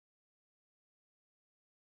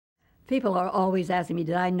People are always asking me,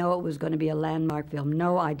 did I know it was going to be a landmark film?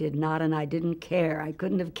 No, I did not, and I didn't care. I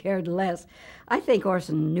couldn't have cared less. I think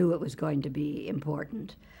Orson knew it was going to be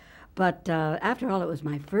important. But after all, it was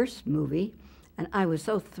my first movie, and I was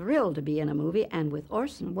so thrilled to be in a movie, and with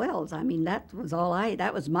Orson Welles. I mean, that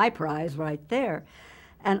was my prize right there.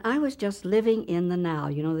 And I was just living in the now.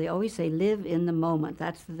 You know, they always say, live in the moment.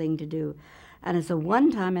 That's the thing to do. And it's the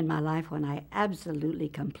one time in my life when I absolutely,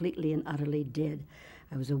 completely, and utterly did.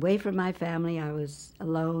 I was away from my family. I was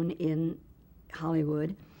alone in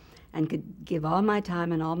Hollywood and could give all my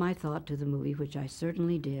time and all my thought to the movie, which I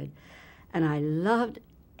certainly did. And I loved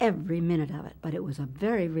every minute of it, but it was a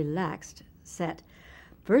very relaxed set.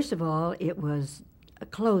 First of all, it was a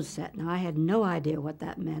closed set. Now, I had no idea what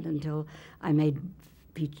that meant until I made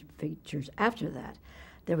features after that.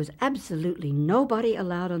 There was absolutely nobody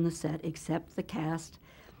allowed on the set except the cast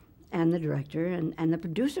and the director, and the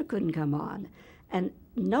producer couldn't come on. And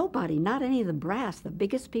nobody, not any of the brass, the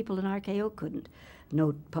biggest people in RKO couldn't.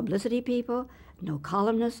 No publicity people, no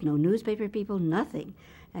columnists, no newspaper people, nothing.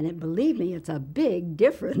 And believe me, it's a big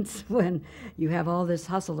difference when you have all this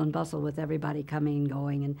hustle and bustle with everybody coming and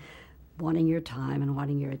going and wanting your time and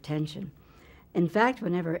wanting your attention. In fact,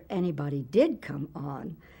 whenever anybody did come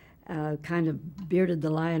on, kind of bearded the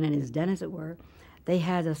lion in his den, as it were, they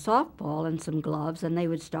had a softball and some gloves, and they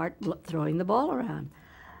would start throwing the ball around.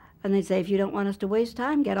 And they'd say, if you don't want us to waste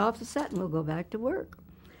time, get off the set and we'll go back to work.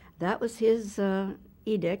 That was his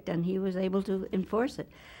edict, and he was able to enforce it.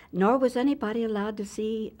 Nor was anybody allowed to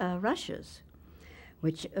see rushes,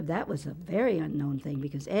 which that was a very unknown thing,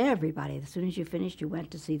 because everybody, as soon as you finished, you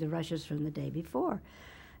went to see the rushes from the day before.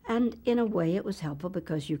 And in a way, it was helpful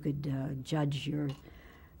because you could judge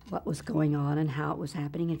what was going on and how it was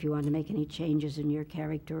happening, if you wanted to make any changes in your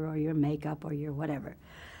character or your makeup or your whatever.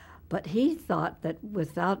 But he thought that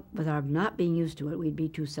with our not being used to it, we'd be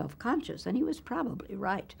too self-conscious, and he was probably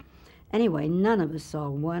right. Anyway, none of us saw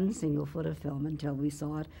one single foot of film until we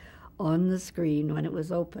saw it on the screen when it was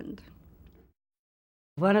opened.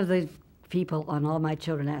 One of the people on All My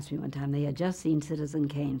Children asked me one time, they had just seen Citizen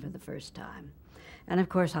Kane for the first time. And of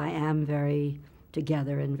course, I am very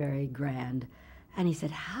together and very grand. And he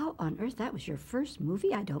said, how on earth, that was your first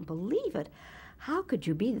movie? I don't believe it. How could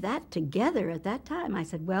you be that together at that time? I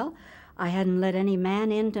said, well, I hadn't let any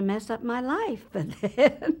man in to mess up my life. But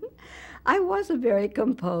then I was a very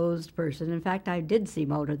composed person. In fact, I did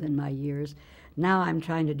seem older than my years. Now I'm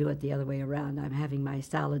trying to do it the other way around. I'm having my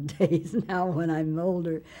salad days now when I'm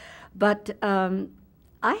older. But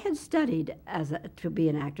I had studied to be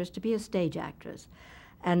an actress, to be a stage actress.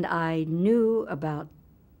 And I knew about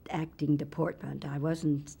acting deportment. I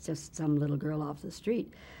wasn't just some little girl off the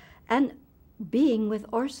street. And being with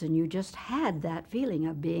Orson, you just had that feeling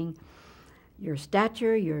of being your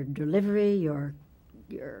stature, your delivery, your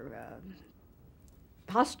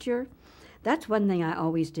posture. That's one thing I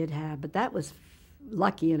always did have, but that was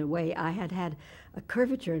lucky in a way. I had had a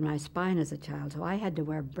curvature in my spine as a child, so I had to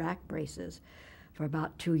wear back braces for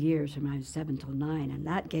about 2 years from I was 7 till 9, and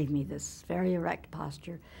that gave me this very erect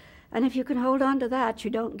posture. And if you can hold on to that,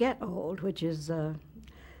 you don't get old, which is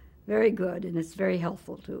very good, and it's very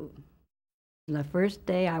helpful too. The first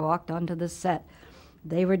day I walked onto the set,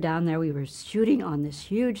 they were down there. We were shooting on this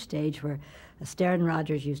huge stage where Astaire and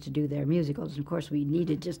Rogers used to do their musicals. And of course, we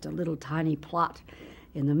needed just a little tiny plot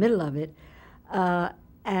in the middle of it.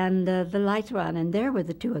 And the lights were on, and there were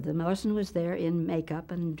the two of them. Orson was there in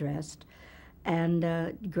makeup and dressed, and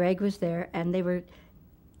Greg was there, and they were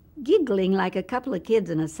giggling like a couple of kids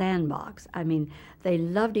in a sandbox. I mean, they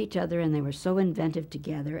loved each other, and they were so inventive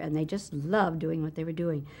together, and they just loved doing what they were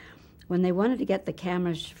doing. When they wanted to get the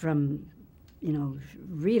cameras from,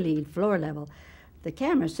 really floor level, the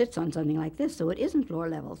camera sits on something like this, so it isn't floor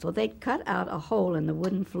level. So they cut out a hole in the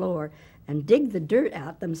wooden floor and dig the dirt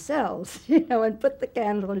out themselves, and put the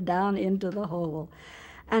camera down into the hole.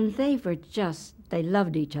 And they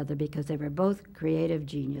loved each other because they were both creative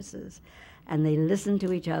geniuses. And they listened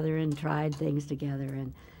to each other and tried things together.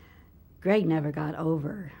 And Greg never got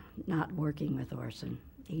over not working with Orson.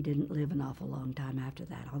 He didn't live an awful long time after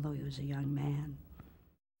that, although he was a young man.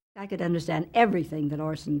 I could understand everything that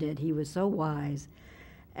Orson did. He was so wise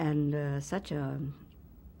and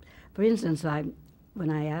for instance, when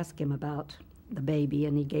I asked him about the baby,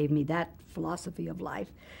 and he gave me that philosophy of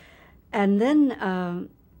life, and then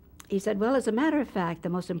he said, well, as a matter of fact, the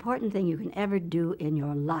most important thing you can ever do in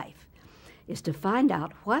your life is to find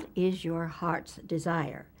out what is your heart's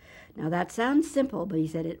desire. Now, that sounds simple, but he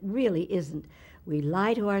said it really isn't. We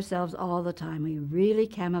lie to ourselves all the time. We really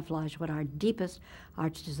camouflage what our deepest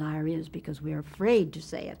heart's desire is because we're afraid to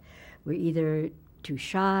say it. We're either too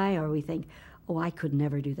shy, or we think, oh, I could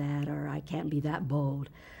never do that, or I can't be that bold.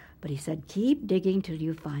 But he said, keep digging till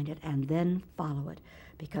you find it, and then follow it,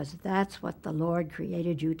 because that's what the Lord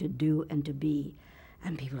created you to do and to be.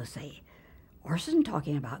 And people will say, Orson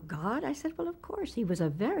talking about God? I said, well, of course, he was a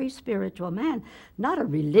very spiritual man, not a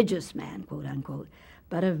religious man, quote unquote,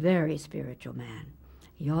 but a very spiritual man.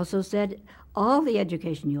 He also said, all the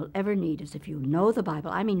education you'll ever need is if you know the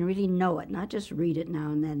Bible. I mean, really know it, not just read it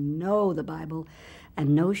now and then. Know the Bible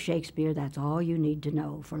and know Shakespeare. That's all you need to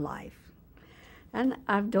know for life. And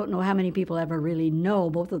I don't know how many people ever really know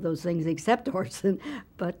both of those things except Orson,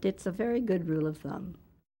 but it's a very good rule of thumb.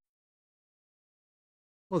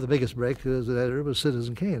 Well, the biggest break as an editor was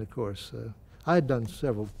Citizen Kane, of course. I had done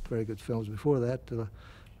several very good films before that,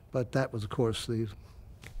 but that was, of course,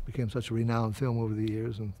 became such a renowned film over the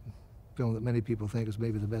years, and a film that many people think is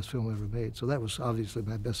maybe the best film ever made. So that was obviously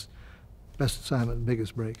my best assignment and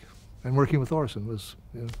biggest break. And working with Orson was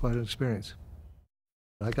quite an experience.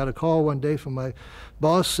 I got a call one day from my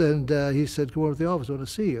boss, and he said, come over to the office, I want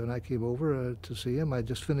to see you. And I came over to see him. I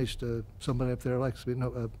just finished Somebody Up There Likes Me,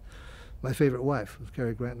 My Favorite Wife, with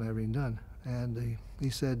Cary Grant and Irene Dunn. And he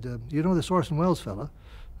said, you know this Orson Welles fella?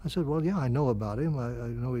 I said, well, yeah, I know about him. I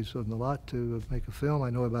know he's done a lot to make a film.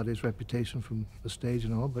 I know about his reputation from the stage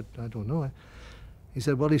and all, but I don't know it. He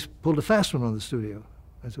said, well, he's pulled a fast one on the studio.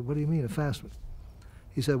 I said, what do you mean, a fast one?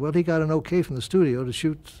 He said, well, he got an okay from the studio to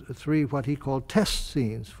shoot 3 what he called test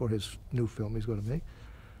scenes for his new film he's going to make.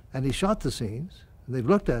 And he shot the scenes, and they've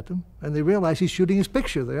looked at them, and they realize he's shooting his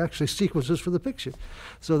picture. They're actually sequences for the picture.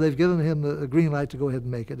 So they've given him a green light to go ahead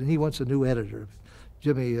and make it, and he wants a new editor.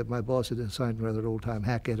 Jimmy, my boss, had assigned rather old-time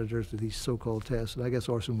hack editors to these so-called tests, and I guess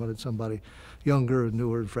Orson wanted somebody younger and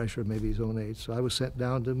newer and fresher, maybe his own age. So I was sent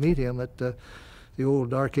down to meet him at the old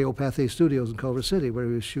RKO Pathé Studios in Culver City, where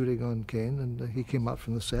he was shooting on Kane, and he came out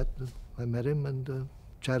from the set. And I met him and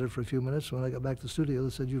chatted for a few minutes. When I got back to the studio, they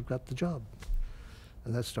said, you've got the job.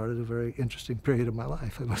 And that started a very interesting period of my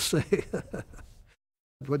life, I must say.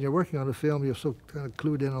 When you're working on a film, you're so kind of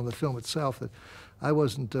clued in on the film itself that I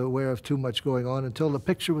wasn't aware of too much going on until the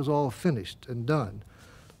picture was all finished and done.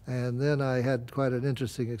 And then I had quite an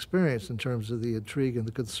interesting experience in terms of the intrigue and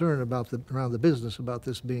the concern around the business about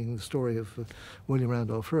this being the story of William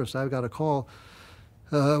Randolph Hearst. I got a call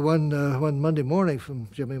one Monday morning from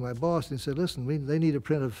Jimmy, my boss, and he said, listen, they need a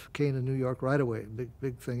print of Kane in New York right away.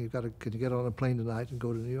 Big thing. Can you get on a plane tonight and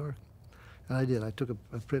go to New York? And I did. I took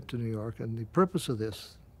a print to New York, and the purpose of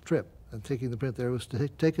this trip and taking the print there was to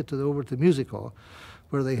take it over to the music hall,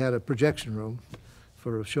 where they had a projection room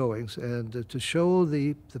for showings, and to show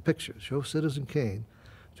the picture, show Citizen Kane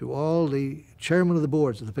to all the chairmen of the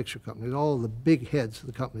boards of the picture companies, all the big heads of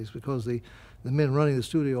the companies, because the men running the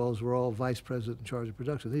studios were all vice president in charge of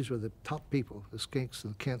production. These were the top people, the Skinks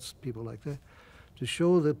and Kents, people like that, to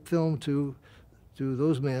show the film to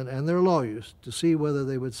those men and their lawyers to see whether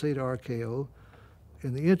they would say to RKO,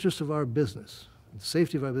 in the interest of our business, the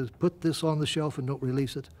safety of our business, put this on the shelf and don't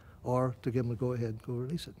release it, or to give them a go-ahead, go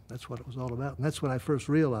release it. That's what it was all about. And that's when I first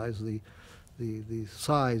realized the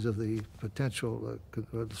size of the potential,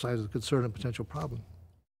 the size of the concern and potential problem.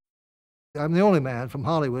 I'm the only man from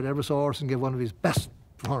Hollywood ever saw Orson give one of his best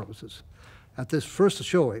performances. At this first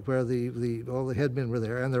showing, where all the headmen were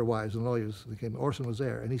there and their wives and lawyers, Orson was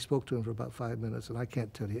there, and he spoke to him for about 5 minutes, and I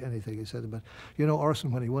can't tell you anything he said about,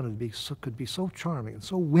 Orson, when he wanted to be, could be so charming and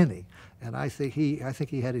so winning, and I think he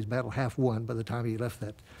had his battle half won by the time he left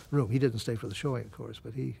that room. He didn't stay for the showing, of course,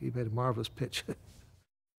 but he made a marvelous pitch.